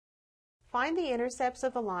Find the intercepts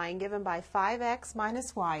of a line given by 5x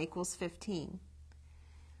minus y equals 15.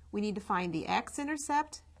 We need to find the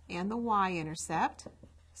x-intercept and the y-intercept.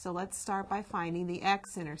 So let's start by finding the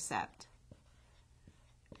x-intercept.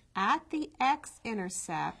 At the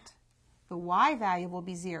x-intercept, the y value will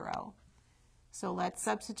be 0. So let's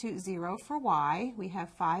substitute 0 for y. We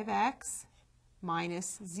have 5x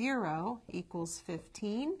minus 0 equals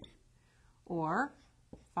 15, or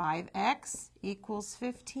 5x equals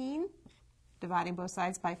 15. Dividing both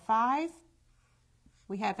sides by 5,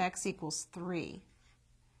 we have x equals 3.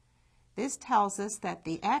 This tells us that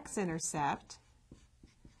the x-intercept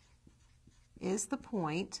is the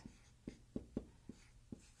point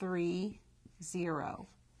 3, 0.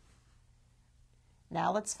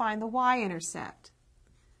 Now let's find the y-intercept.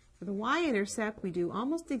 For the y-intercept, we do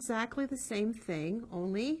almost exactly the same thing,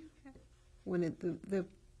 only when the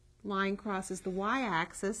line crosses the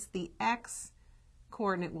y-axis, the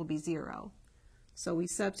x-coordinate will be 0. So we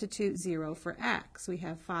substitute 0 for x. We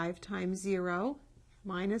have 5 times 0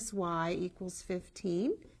 minus y equals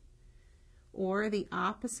 15, or the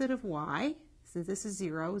opposite of y. Since this is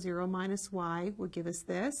 0, 0 minus y will give us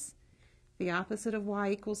this. The opposite of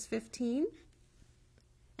y equals 15.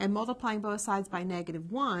 And multiplying both sides by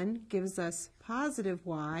negative 1 gives us positive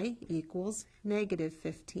y equals negative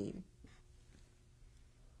 15.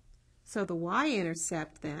 So the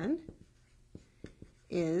y-intercept then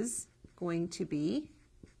is going to be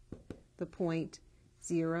the point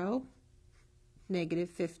 0, negative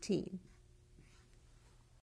 15.